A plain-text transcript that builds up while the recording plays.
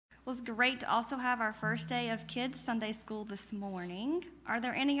was great to also have our first day of Kids Sunday School this morning. Are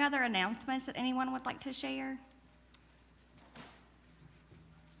there any other announcements that anyone would like to share?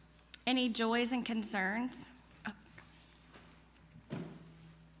 Any joys and concerns? Oh.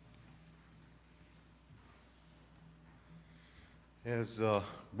 As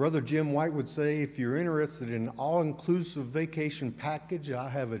Brother Jim White would say, if you're interested in an all-inclusive vacation package, I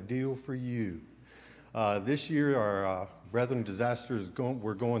have a deal for you. This year, our Brethren Disaster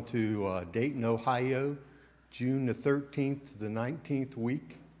we're going to Dayton, Ohio, June the 13th to the 19th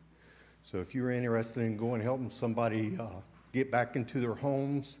week. So if you're interested in going helping somebody get back into their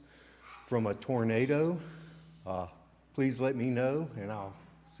homes from a tornado, please let me know, and I'll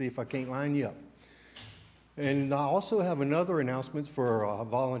see if I can't line you up. And I also have another announcement for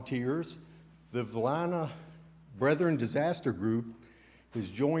volunteers. The Valina Brethren Disaster Group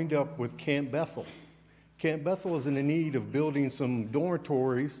is joined up with Camp Bethel. Camp Bethel is in the need of building some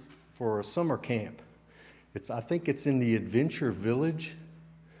dormitories for a summer camp. I think it's in the Adventure Village.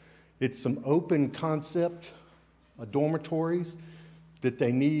 It's some open concept dormitories that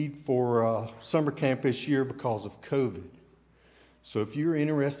they need for summer camp this year because of COVID. So if you're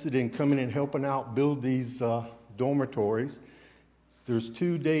interested in coming and helping out build these dormitories, there's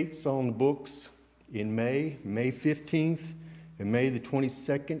 2 dates on the books in May 15th and May the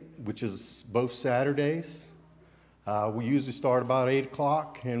 22nd, which is both Saturdays. We usually start about 8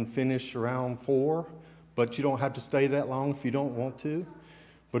 o'clock and finish around 4, but you don't have to stay that long if you don't want to.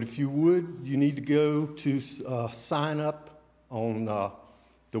 But if you would, you need to go to sign up on the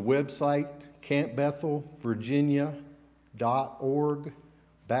website,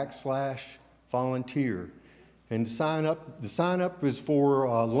 campbethelvirginia.org/volunteer. And the sign up is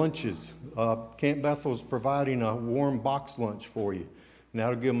for lunches. Camp Bethel is providing a warm box lunch for you. And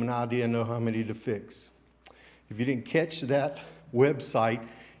that'll give them an idea and know how many to fix. If you didn't catch that website,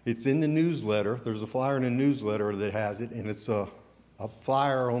 it's in the newsletter. There's a flyer in the newsletter that has it, and it's a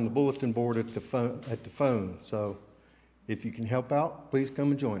flyer on the bulletin board at the phone. So if you can help out, please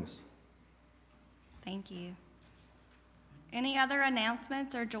come and join us. Thank you. Any other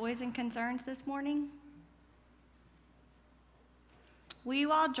announcements or joys and concerns this morning? Will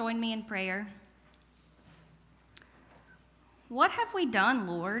you all join me in prayer? What have we done,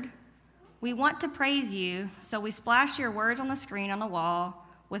 Lord? We want to praise you, so we splash your words on the screen on the wall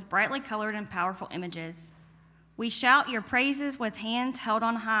with brightly colored and powerful images. We shout your praises with hands held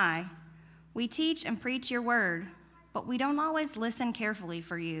on high. We teach and preach your word, but we don't always listen carefully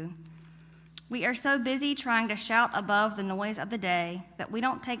for you. We are so busy trying to shout above the noise of the day that we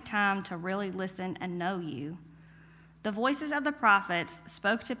don't take time to really listen and know you. The voices of the prophets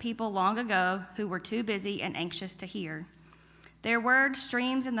spoke to people long ago who were too busy and anxious to hear. Their word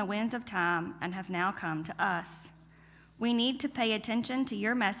streams in the winds of time and have now come to us. We need to pay attention to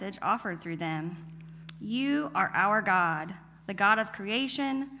your message offered through them. You are our God, the God of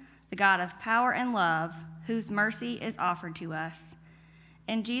creation, the God of power and love, whose mercy is offered to us.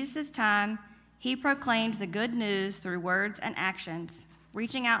 In Jesus' time, he proclaimed the good news through words and actions,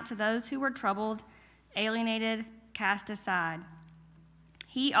 reaching out to those who were troubled, alienated, cast aside.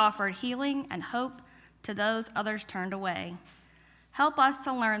 He offered healing and hope to those others turned away. Help us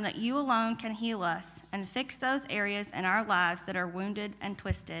to learn that you alone can heal us and fix those areas in our lives that are wounded and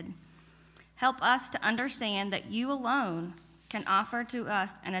twisted. Help us to understand that you alone can offer to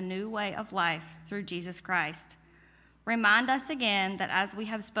us in a new way of life through Jesus Christ. Remind us again that as we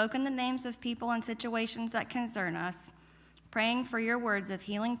have spoken the names of people and situations that concern us, praying for your words of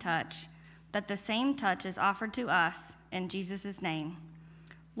healing touch, that the same touch is offered to us in Jesus' name.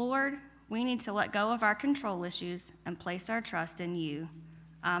 Lord, we need to let go of our control issues and place our trust in you.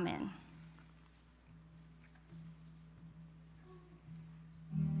 Amen.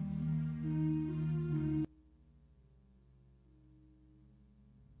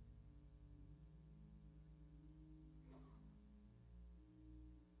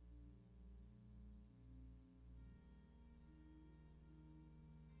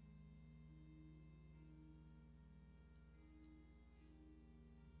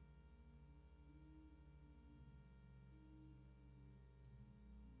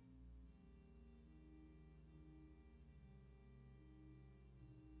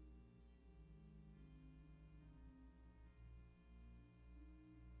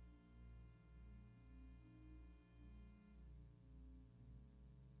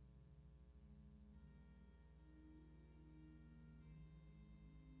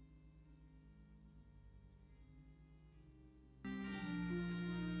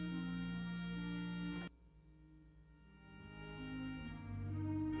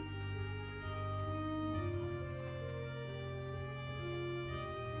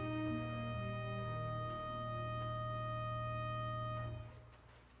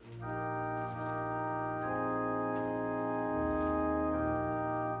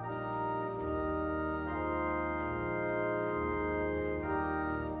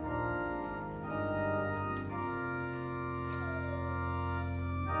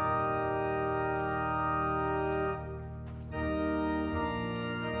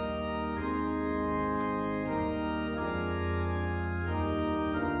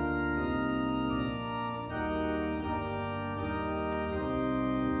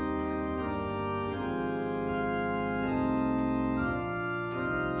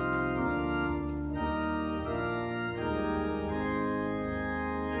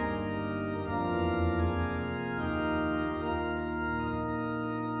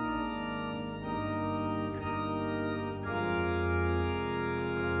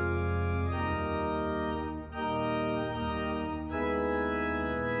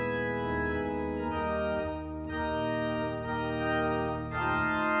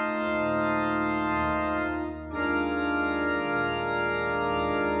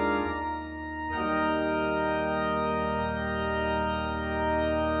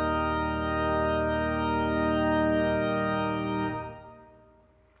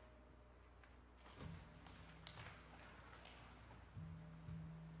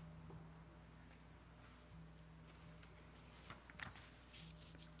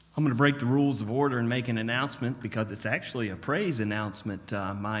 I'm going to break the rules of order and make an announcement because it's actually a praise announcement.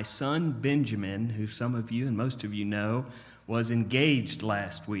 My son, Benjamin, who some of you and most of you know, was engaged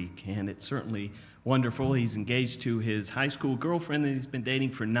last week, and it's certainly wonderful. He's engaged to his high school girlfriend that he's been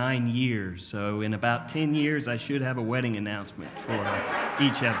dating for 9 years. So in about 10 years, I should have a wedding announcement for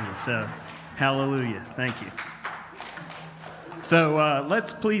each of you. So hallelujah. Thank you. So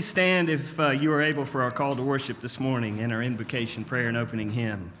let's please stand if you are able for our call to worship this morning and our invocation prayer and opening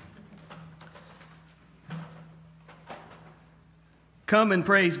hymn. Come and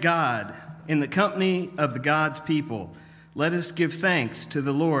praise God in the company of the God's people. Let us give thanks to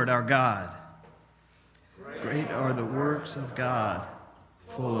the Lord our God. Great are the works of God,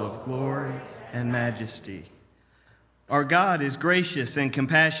 full of glory and majesty. Our God is gracious and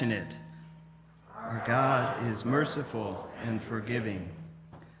compassionate. Our God is merciful and forgiving.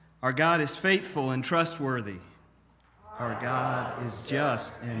 Our God is faithful and trustworthy. Our God is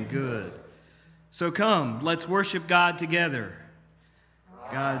just and good. So come, let's worship God together.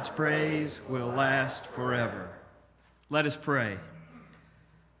 God's praise will last forever. Let us pray.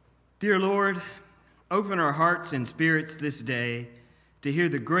 Dear Lord, open our hearts and spirits this day to hear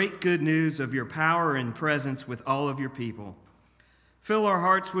the great good news of your power and presence with all of your people. Fill our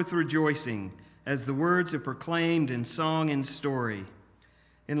hearts with rejoicing as the words are proclaimed in song and story.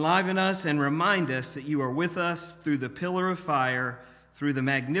 Enliven us and remind us that you are with us through the pillar of fire, through the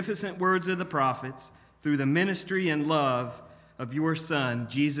magnificent words of the prophets, through the ministry and love of your Son,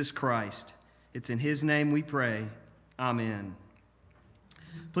 Jesus Christ. It's in his name we pray. Amen.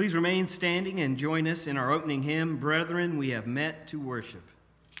 Please remain standing and join us in our opening hymn, Brethren, We Have Met to Worship.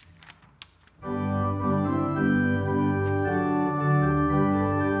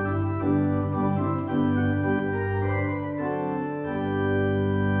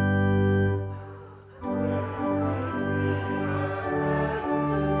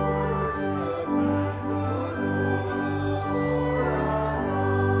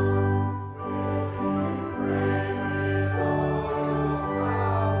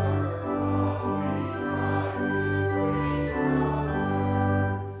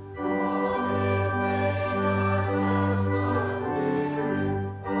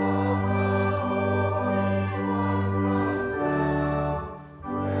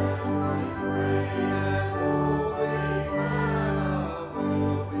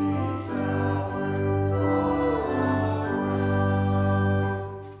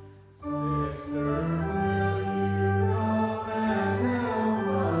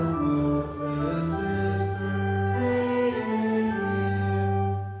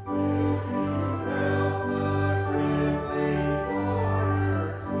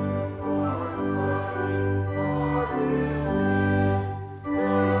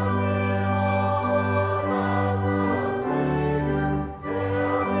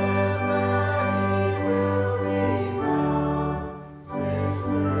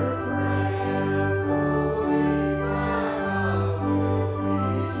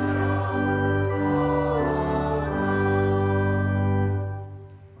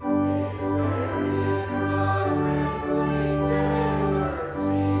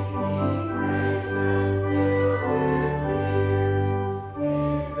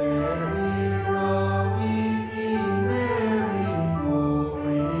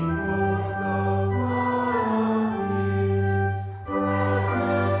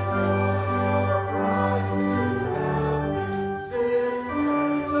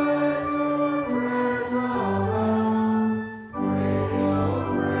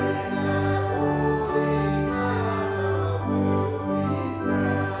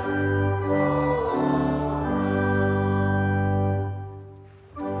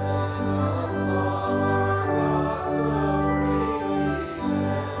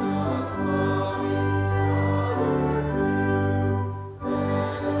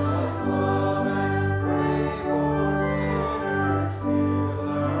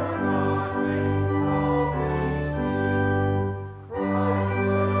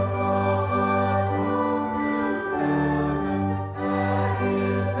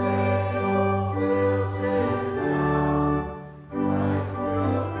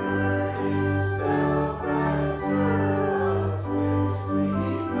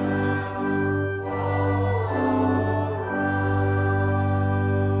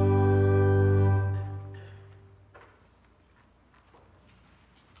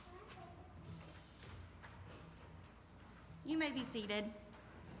 You may be seated.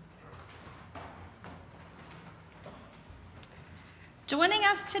 Joining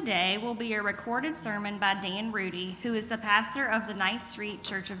us today will be a recorded sermon by Dan Rudy, who is the pastor of the 9th Street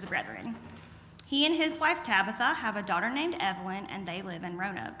Church of the Brethren. He and his wife Tabitha have a daughter named Evelyn, and they live in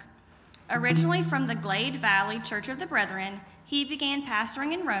Roanoke. Originally from the Glade Valley Church of the Brethren, he began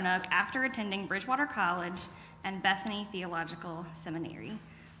pastoring in Roanoke after attending Bridgewater College and Bethany Theological Seminary.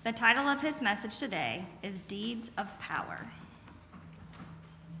 The title of his message today is Deeds of Power.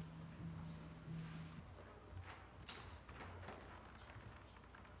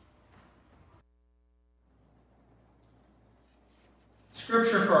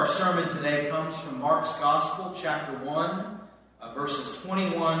 Scripture for our sermon today comes from Mark's Gospel, chapter 1, verses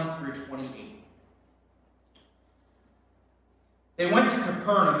 21 through 28. They went to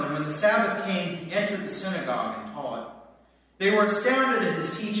Capernaum, and when the Sabbath came, he entered the synagogue and taught. They were astounded at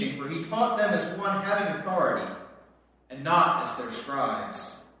his teaching, for he taught them as one having authority, and not as their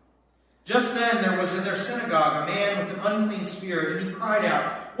scribes. Just then there was in their synagogue a man with an unclean spirit, and he cried out,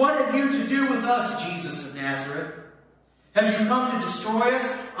 "What have you to do with us, Jesus of Nazareth? Have you come to destroy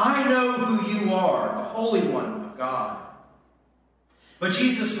us? I know who you are, the Holy One of God." But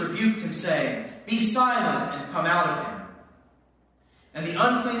Jesus rebuked him, saying, "Be silent and come out of him." And the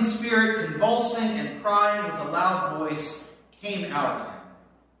unclean spirit, convulsing and crying with a loud voice, came out of him.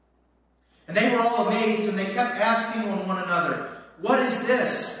 And they were all amazed, and they kept asking one another, "What is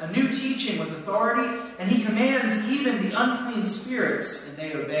this? A new teaching with authority? And he commands even the unclean spirits, and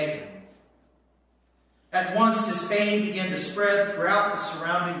they obey him." At once his fame began to spread throughout the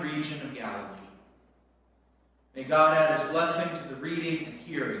surrounding region of Galilee. May God add his blessing to the reading and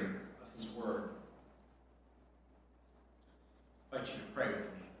hearing of his word. I invite you to pray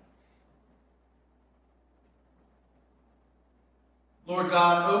with me. Lord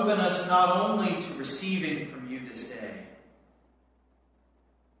God, open us not only to receiving from you this day,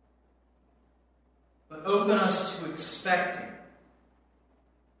 but open us to expecting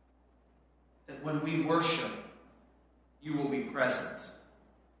that when we worship, you will be present.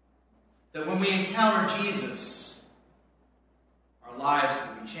 That when we encounter Jesus, our lives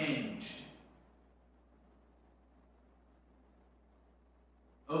will be changed.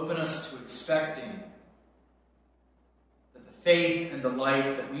 Open us to expecting that the faith and the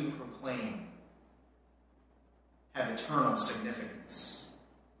life that we proclaim have eternal significance.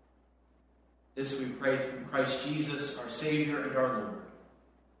 This we pray through Christ Jesus, our Savior and our Lord.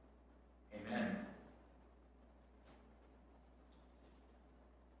 Amen.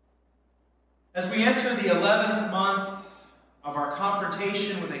 As we enter the 11th month of our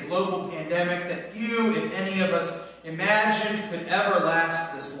confrontation with a global pandemic that few, if any of us, imagined could ever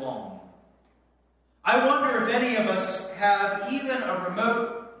last this long, I wonder if any of us have even a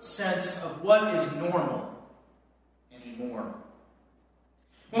remote sense of what is normal anymore.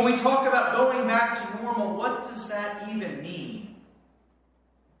 When we talk about going back to normal, what does that even mean?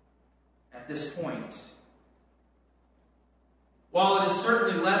 At this point, while it is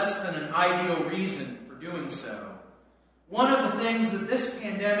certainly less than an ideal reason for doing so, one of the things that this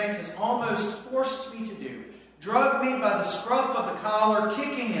pandemic has almost forced me to do, drug me by the scruff of the collar,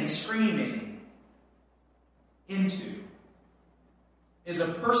 kicking and screaming into, is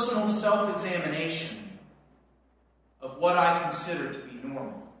a personal self-examination of what I consider to be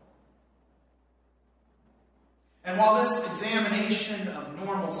normal. And while this examination of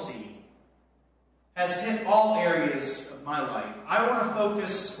normalcy has hit all areas of my life, I want to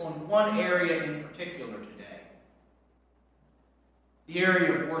focus on one area in particular today. The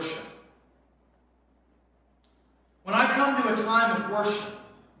area of worship. When I come to a time of worship,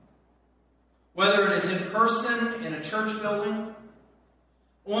 whether it is in person in a church building,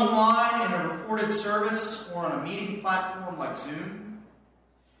 online in a recorded service, or on a meeting platform like Zoom,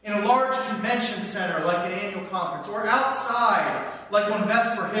 in a large convention center like an annual conference, or outside like on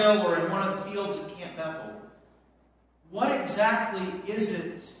Vesper Hill or in one of the fields at Camp Bethel, what exactly is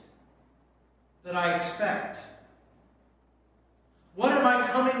it that I expect? What am I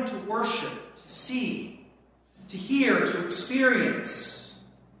coming to worship, to see, to hear, to experience,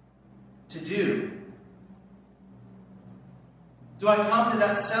 to do? Do I come to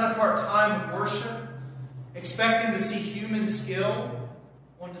that set-apart time of worship expecting to see human skill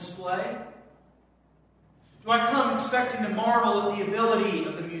on display? Do I come expecting to marvel at the ability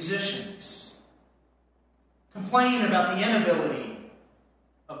of the musicians, complain about the inability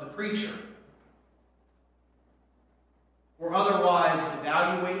of the preacher, or otherwise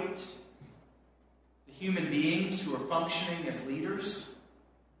evaluate the human beings who are functioning as leaders?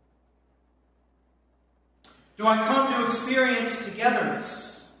 Do I come to experience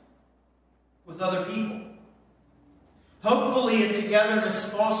togetherness with other people? Hopefully a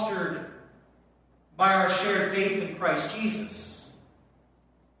togetherness fostered by our shared faith in Christ Jesus.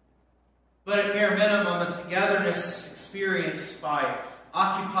 But at bare minimum, a togetherness experienced by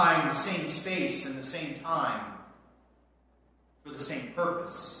occupying the same space and the same time for the same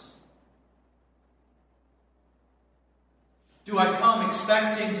purpose? Do I come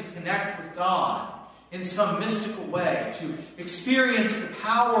expecting to connect with God in some mystical way, to experience the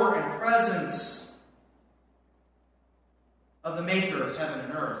power and presence of the Maker of heaven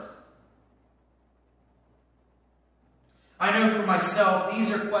and earth? I know for myself,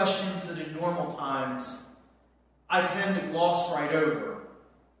 these are questions that in normal times I tend to gloss right over.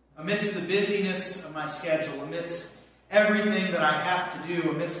 Amidst the busyness of my schedule, amidst everything that I have to do,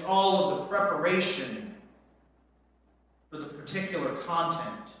 amidst all of the preparation for the particular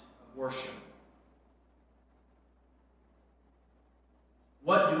content of worship.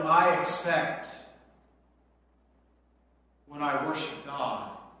 What do I expect when I worship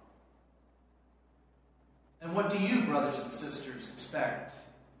God? And what do you, brothers and sisters, expect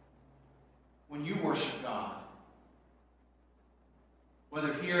when you worship God?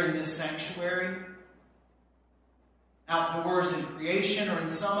 Whether here in this sanctuary, outdoors in creation, or in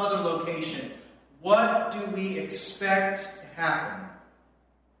some other location, what do we expect to happen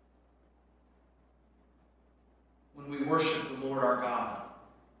when we worship the Lord our God?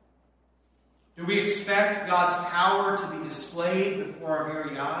 Do we expect God's power to be displayed before our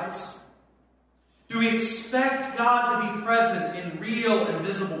very eyes? Do we expect God to be present in real and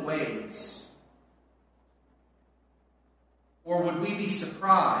visible ways? Or would we be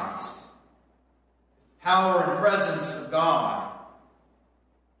surprised if the power and presence of God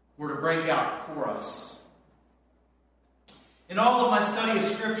were to break out before us? In all of my study of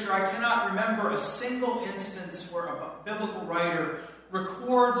Scripture, I cannot remember a single instance where a biblical writer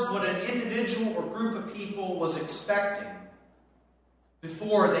records what an individual or group of people was expecting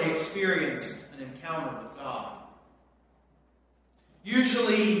before they experienced an encounter with God.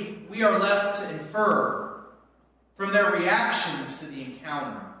 Usually, we are left to infer from their reactions to the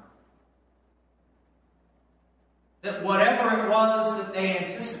encounter that whatever it was that they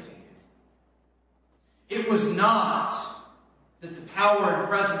anticipated, it was not that the power and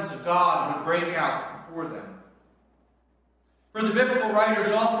presence of God would break out before them. For the biblical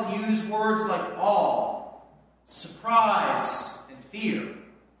writers often use words like awe, surprise, and fear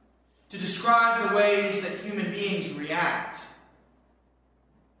to describe the ways that human beings react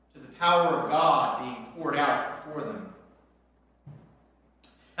to the power of God being poured out before them.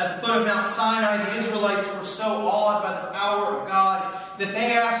 At the foot of Mount Sinai, the Israelites were so awed by the power of God that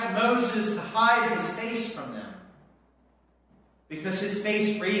they asked Moses to hide his face from them because his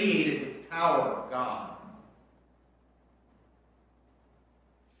face radiated with the power of God.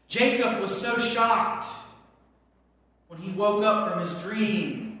 Jacob was so shocked when he woke up from his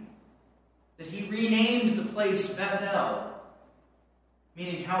dream that he renamed the place Bethel,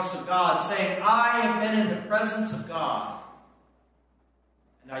 meaning house of God, saying, I have been in the presence of God,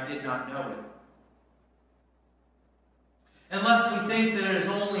 and I did not know it. And lest we think that it is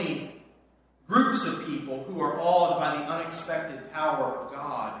only groups of people who are awed by the unexpected power of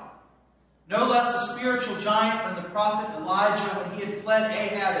God, no less a spiritual giant than the prophet Elijah, when he had fled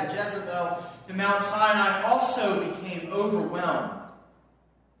Ahab and Jezebel to Mount Sinai, also became overwhelmed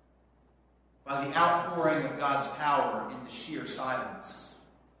by the outpouring of God's power in the sheer silence.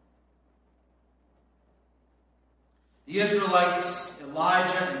 The Israelites,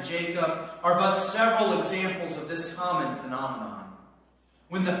 Elijah, and Jacob are but several examples of this common phenomenon.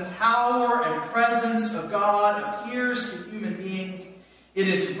 When the power and presence of God appears to human beings, it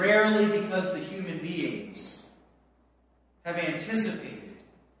is rarely because the human beings have anticipated,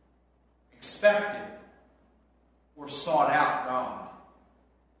 expected, or sought out God.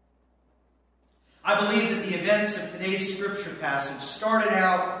 I believe that the events of today's scripture passage started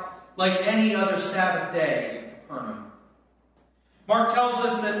out like any other Sabbath day in Capernaum. Mark tells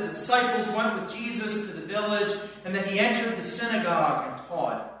us that the disciples went with Jesus to the village and that he entered the synagogue and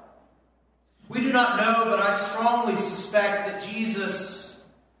taught. We do not know, but I strongly suspect that Jesus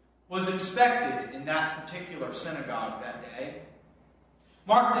was expected in that particular synagogue that day.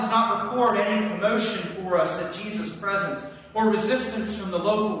 Mark does not record any commotion for us at Jesus' presence or resistance from the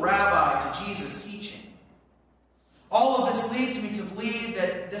local rabbi to Jesus' teaching. All of this leads me to believe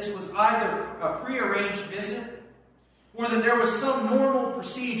that this was either a prearranged visit or that there was some normal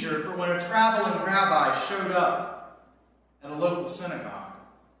procedure for when a traveling rabbi showed up at a local synagogue.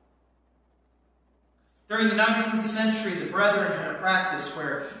 During the 19th century, the Brethren had a practice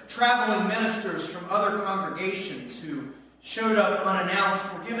where traveling ministers from other congregations who showed up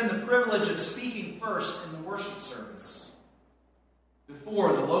unannounced were given the privilege of speaking first in the worship service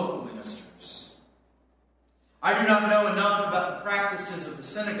before the local ministers. I do not know enough about the practices of the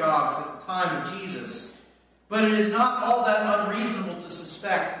synagogues at the time of Jesus, But it is not all that unreasonable to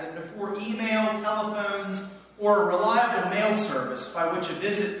suspect that before email, telephones, or a reliable mail service by which a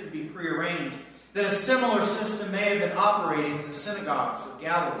visit could be prearranged, that a similar system may have been operating in the synagogues of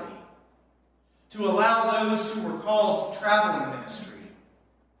Galilee to allow those who were called to traveling ministry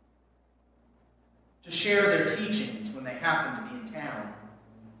to share their teachings when they happened to be in town.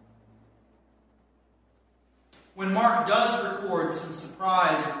 When Mark does record some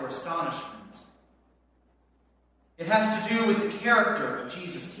surprise or astonishment, it has to do with the character of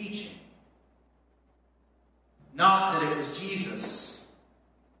Jesus' teaching. Not that it was Jesus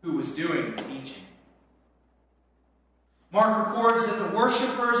who was doing the teaching. Mark records that the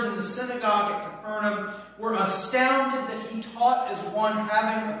worshipers in the synagogue at Capernaum were astounded that he taught as one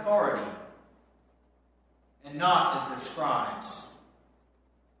having authority and not as their scribes.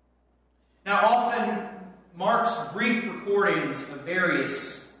 Now, often Mark's brief recordings of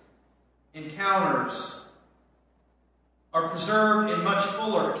various encounters are preserved in much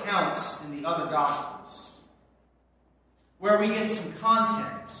fuller accounts in the other Gospels, where we get some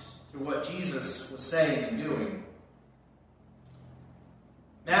content to what Jesus was saying and doing.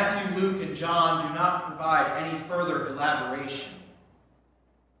 Matthew, Luke, and John do not provide any further elaboration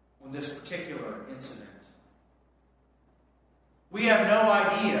on this particular incident. We have no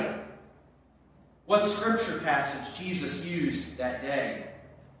idea what scripture passage Jesus used that day,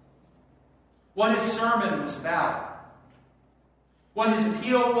 what his sermon was about, what his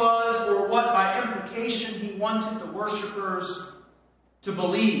appeal was, or what by implication he wanted the worshipers to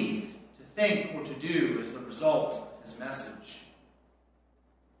believe, to think, or to do as the result of his message.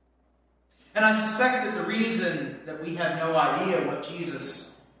 And I suspect that the reason that we have no idea what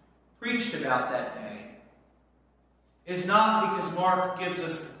Jesus preached about that day is not because Mark gives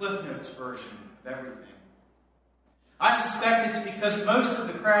us the Cliff Notes version of everything. I suspect it's because most of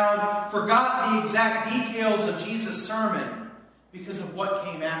the crowd forgot the exact details of Jesus' sermon because of what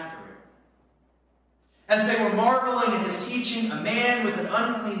came after it. As they were marveling at his teaching, a man with an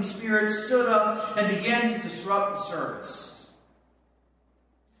unclean spirit stood up and began to disrupt the service.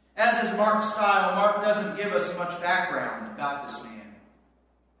 As is Mark's style, Mark doesn't give us much background about this man.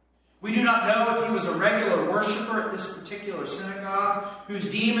 We do not know if he was a regular worshiper at this particular synagogue,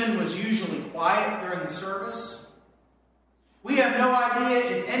 whose demon was usually quiet during the service. We have no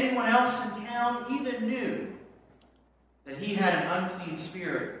idea if anyone else in town even knew that he had an unclean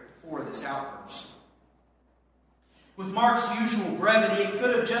spirit before this outburst. With Mark's usual brevity, it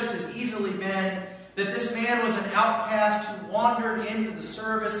could have just as easily been that this man was an outcast who wandered into the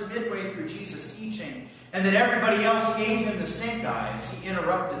service midway through Jesus' teaching, and that everybody else gave him the stink eye as he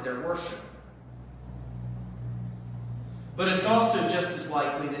interrupted their worship. But it's also just as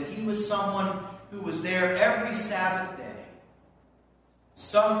likely that he was someone who was there every Sabbath day,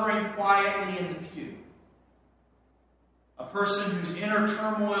 suffering quietly in the pew. A person whose inner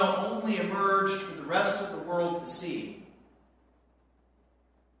turmoil only emerged for the rest of the world to see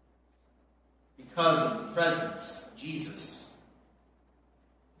because of the presence of Jesus.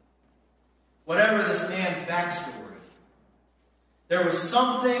 Whatever this man's backstory, there was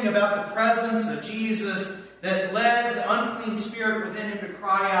something about the presence of Jesus that led the unclean spirit within him to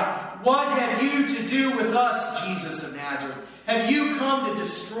cry out, "What have you to do with us, Jesus of Nazareth? Have you come to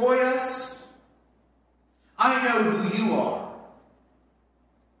destroy us? I know who you are,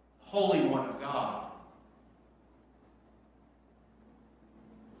 the Holy One of God."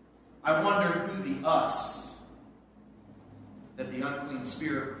 I wonder who the us that the unclean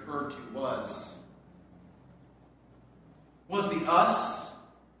spirit referred to was. Was the us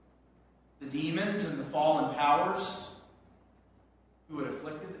the demons and the fallen powers who had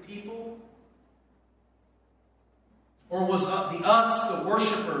afflicted the people? Or was the us the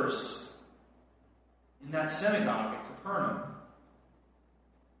worshipers in that synagogue at Capernaum?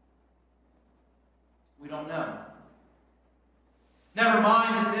 We don't know. Never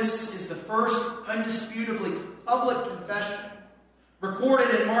mind that this is the first undisputably public confession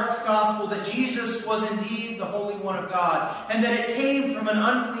recorded in Mark's Gospel that Jesus was indeed the Holy One of God, and that it came from an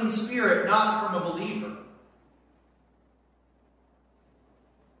unclean spirit, not from a believer.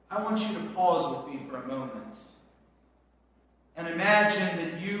 I want you to pause with me for a moment and imagine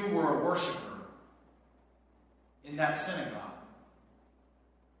that you were a worshiper in that synagogue.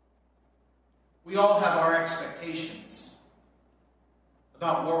 We all have our expectations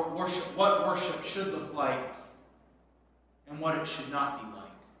about what worship should look like and what it should not be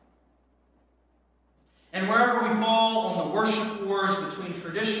like. And wherever we fall on the worship wars between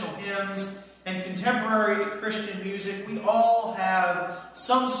traditional hymns and contemporary Christian music, we all have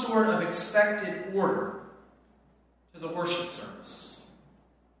some sort of expected order to the worship service.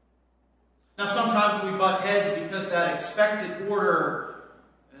 Now, sometimes we butt heads because that expected order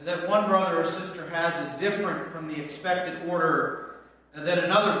that one brother or sister has is different from the expected order that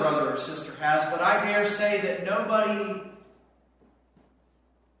another brother or sister has. But I dare say that nobody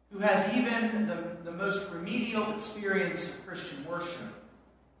who has even the most remedial experience of Christian worship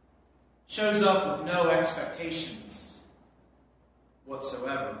shows up with no expectations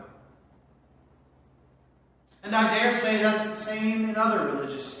whatsoever. And I dare say that's the same in other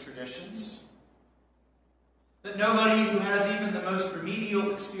religious traditions. That nobody who has even the most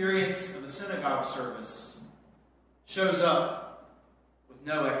remedial experience of a synagogue service shows up with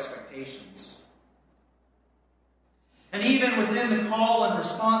no expectations. And even within the call and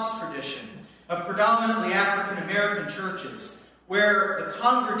response tradition of predominantly African American churches, where the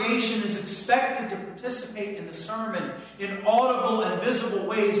congregation is expected to participate in the sermon in audible and visible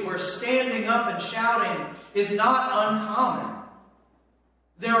ways, where standing up and shouting is not uncommon,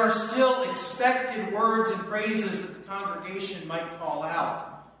 there are still expected words and phrases that the congregation might call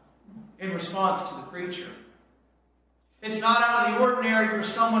out in response to the preacher. It's not out of the ordinary for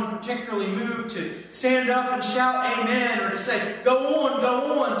someone particularly moved to stand up and shout amen, or to say, go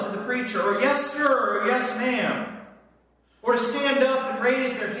on to the preacher, or yes sir, or yes ma'am, or to stand up and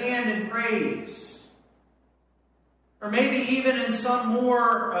raise their hand in praise. Or maybe even in some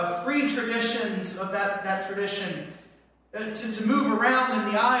more free traditions of that tradition, to move around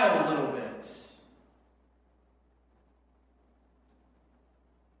in the aisle a little bit.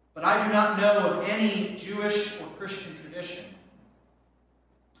 But I do not know of any Jewish or Christian tradition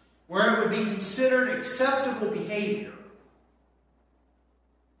where it would be considered acceptable behavior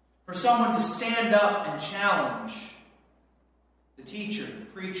for someone to stand up and challenge the teacher, the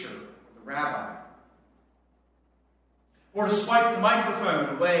preacher, or the rabbi, or to swipe the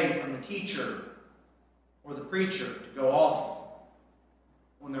microphone away from the teacher or the preacher to go off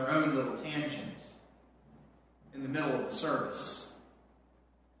on their own little tangent in the middle of the service.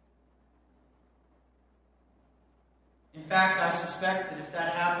 In fact, I suspect that if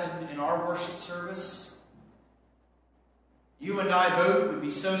that happened in our worship service, you and I both would be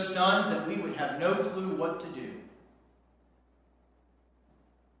so stunned that we would have no clue what to do.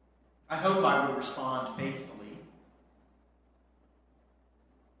 I hope I would respond faithfully.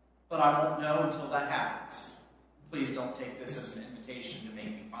 But I won't know until that happens. Please don't take this as an invitation to make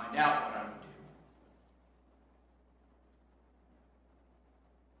me find out what I would do.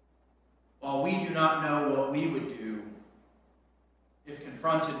 While we do not know what we would do if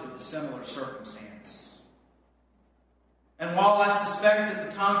confronted with a similar circumstance, and while I suspect that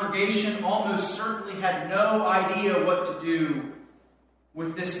the congregation almost certainly had no idea what to do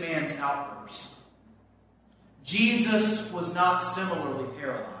with this man's outburst, Jesus was not similarly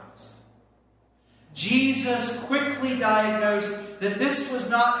paralyzed. Jesus quickly diagnosed that this was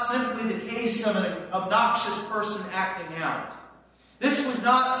not simply the case of an obnoxious person acting out. This was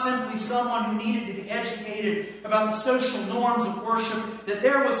not simply someone who needed to be educated about the social norms of worship, that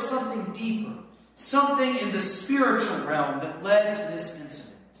there was something deeper, something in the spiritual realm that led to this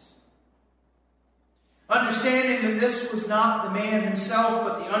incident. Understanding that this was not the man himself,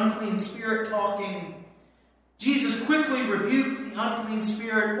 but the unclean spirit talking, Jesus quickly rebuked the unclean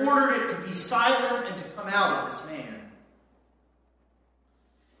spirit, ordered it to be silent and to come out of this man.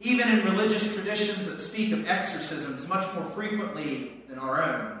 Even in religious traditions that speak of exorcisms much more frequently than our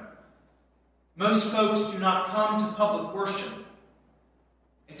own, most folks do not come to public worship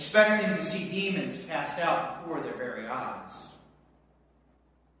expecting to see demons cast out before their very eyes.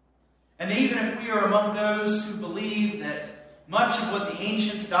 And even if we are among those who believe that much of what the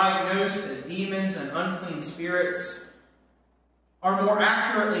ancients diagnosed as demons and unclean spirits are more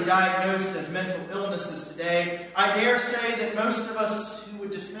accurately diagnosed as mental illnesses today, I dare say that most of us who would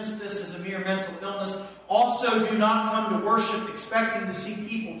dismiss this as a mere mental illness also do not come to worship expecting to see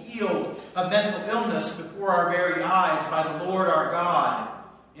people healed of mental illness before our very eyes by the Lord our God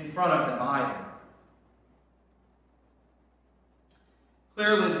in front of them either.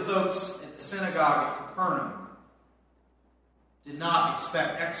 Clearly, the folks at the synagogue at Capernaum did not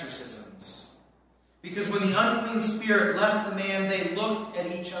expect exorcisms, because when the unclean spirit left the man, they looked at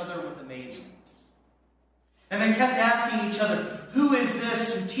each other with amazement. And they kept asking each other, who is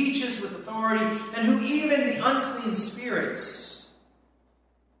this who teaches with authority and who even the unclean spirits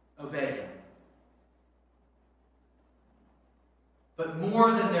obey him? But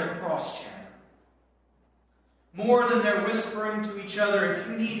more than their cross-chatter, more than their whispering to each other, if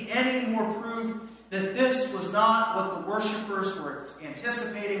you need any more proof that this was not what the worshipers were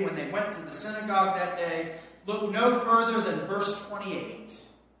anticipating when they went to the synagogue that day, look no further than verse 28.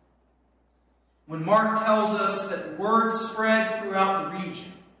 When Mark tells us that word spread throughout the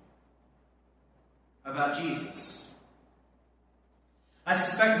region about Jesus. I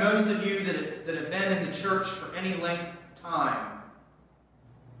suspect most of you that have been in the church for any length of time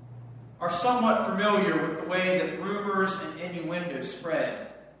are somewhat familiar with the way that rumors and innuendos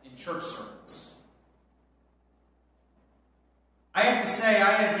spread in church circles. I have to say,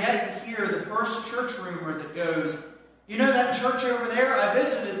 I have yet to hear the first church rumor that goes, "You know that church over there? I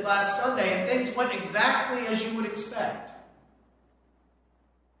visited last Sunday and things went exactly as you would expect."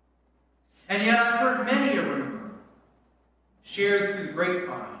 And yet I've heard many a rumor shared through the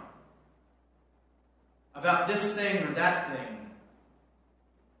grapevine about this thing or that thing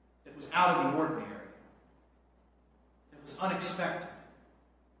that was out of the ordinary, that was unexpected,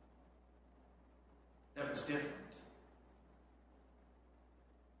 that was different.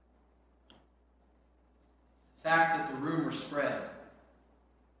 The fact that the rumor spread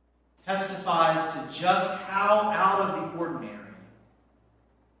testifies to just how out of the ordinary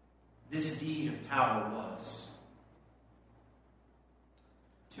this deed of power was.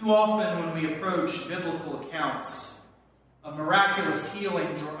 Too often when we approach biblical accounts of miraculous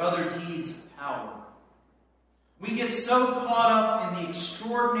healings or other deeds of power, we get so caught up in the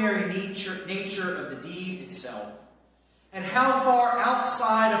extraordinary nature of the deed itself and how far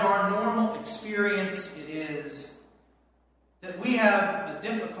outside of our normal experience it is that we have a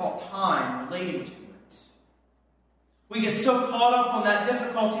difficult time relating to it. We get so caught up on that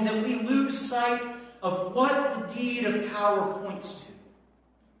difficulty that we lose sight of what the deed of power points to.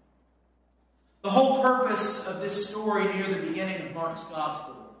 The whole purpose of this story near the beginning of Mark's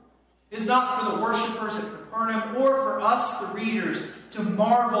Gospel is not for the worshipers at Capernaum or for us, the readers, to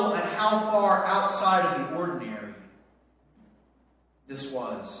marvel at how far outside of the ordinary this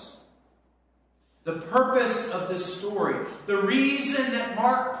was. The purpose of this story, the reason that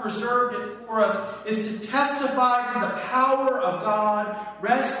Mark preserved it for us, is to testify to the power of God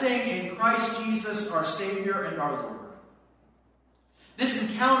resting in Christ Jesus, our Savior and our Lord. This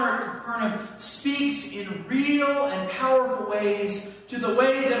encounter at Capernaum speaks in real and powerful ways to the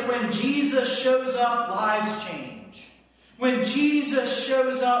way that when Jesus shows up, lives change. When Jesus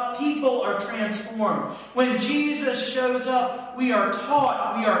shows up, people are transformed. When Jesus shows up, we are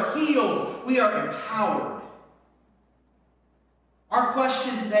taught, we are healed, we are empowered. Our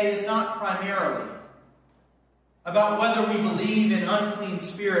question today is not primarily about whether we believe in unclean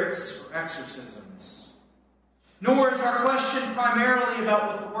spirits or exorcisms, nor is our question primarily about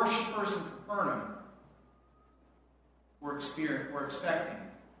what the worshipers in Capernaum were expecting.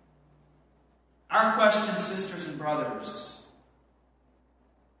 Our question, sisters and brothers,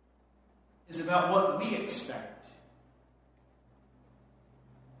 is about what we expect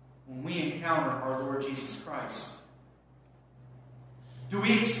when we encounter our Lord Jesus Christ. Do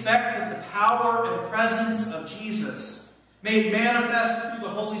we expect that the power and presence of Jesus, made manifest through the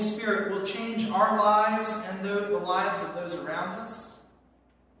Holy Spirit, will change our lives and the lives of those around us?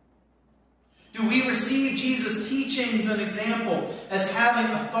 Do we receive Jesus' teachings and example as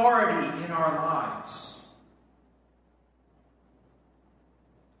having authority in our lives?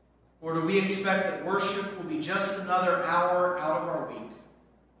 Or do we expect that worship will be just another hour out of our week?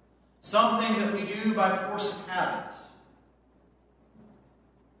 Something that we do by force of habit,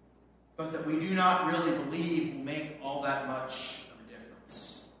 but that we do not really believe will make all that much of a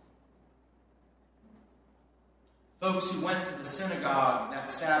difference? Folks who went to the synagogue that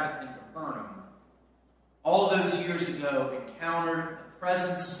Sabbath in Capernaum all those years ago encountered the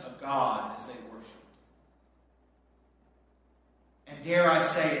presence of God as they worshipped. And dare I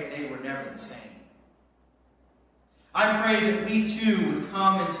say it, they were never the same. I pray that we too would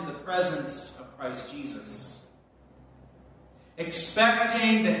come into the presence of Christ Jesus,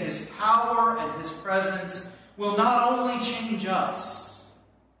 expecting that his power and his presence will not only change us,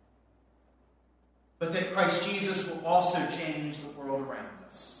 but that Christ Jesus will also change the world around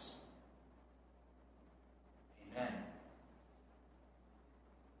us. Amen.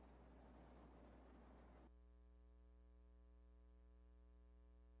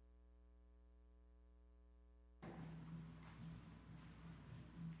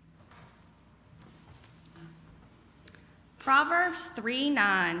 Proverbs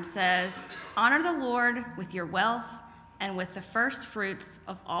 3:9 says, "Honor the Lord with your wealth and with the first fruits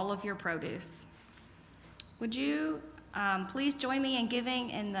of all of your produce." Would you please join me in giving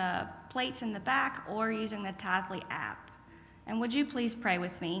in the plates in the back or using the Tithely app? And would you please pray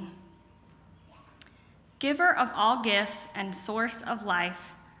with me? Giver of all gifts and source of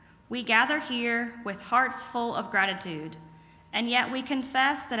life, we gather here with hearts full of gratitude, and yet we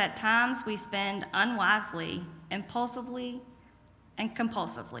confess that at times we spend unwisely, impulsively, and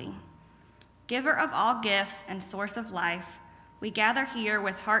compulsively. Giver of all gifts and source of life, We gather here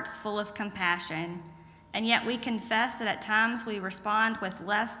with hearts full of compassion, and yet we confess that at times we respond with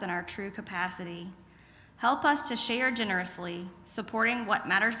less than our true capacity. Help us to share generously, supporting what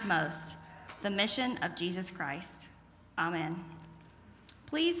matters most, the mission of Jesus Christ. Amen.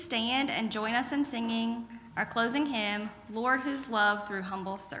 Please stand and join us in singing our closing hymn, Lord, Whose Love Through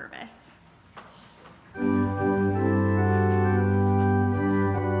Humble Service.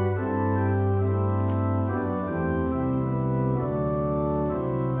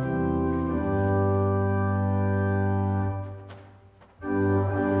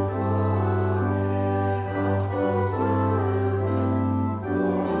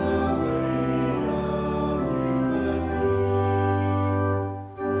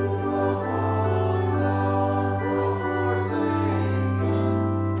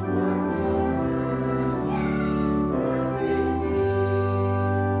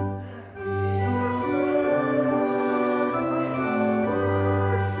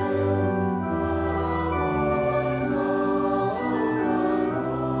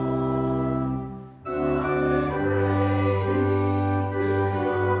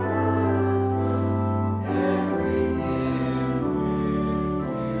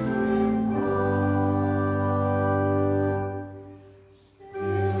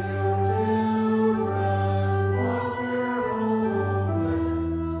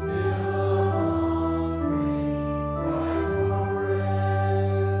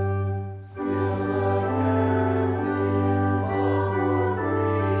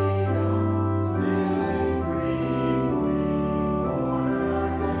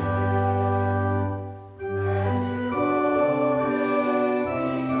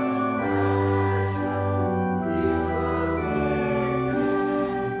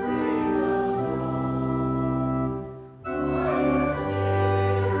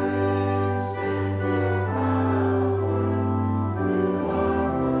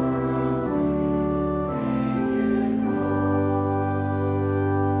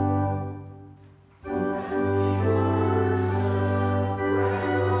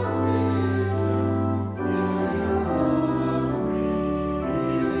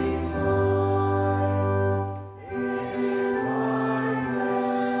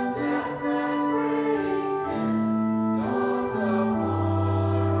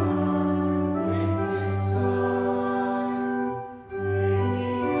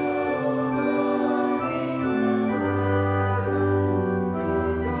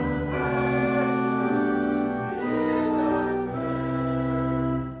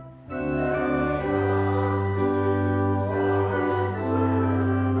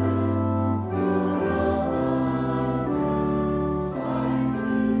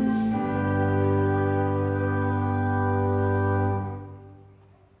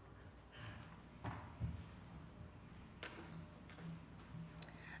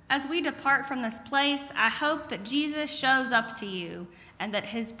 As we depart from this place, I hope that Jesus shows up to you and that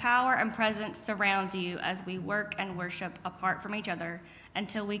his power and presence surrounds you as we work and worship apart from each other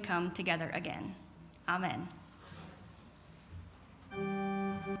until we come together again. Amen.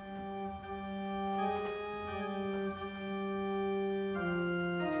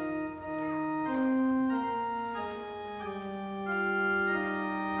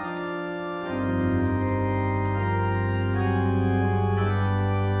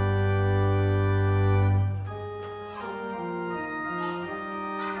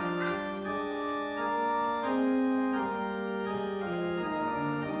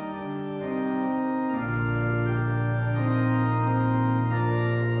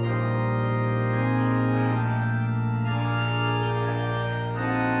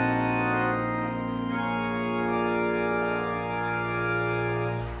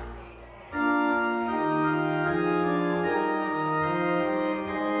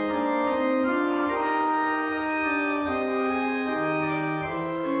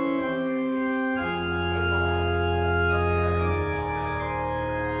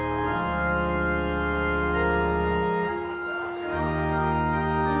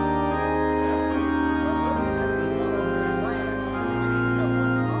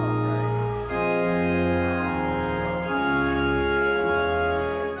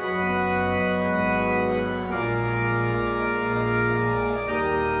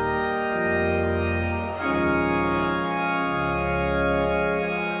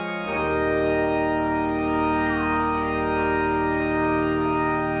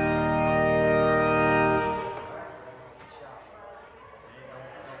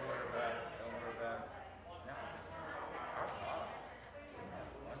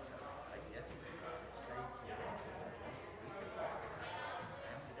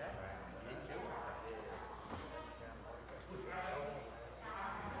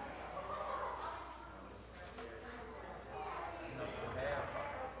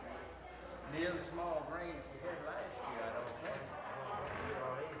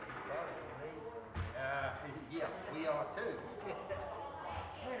 too.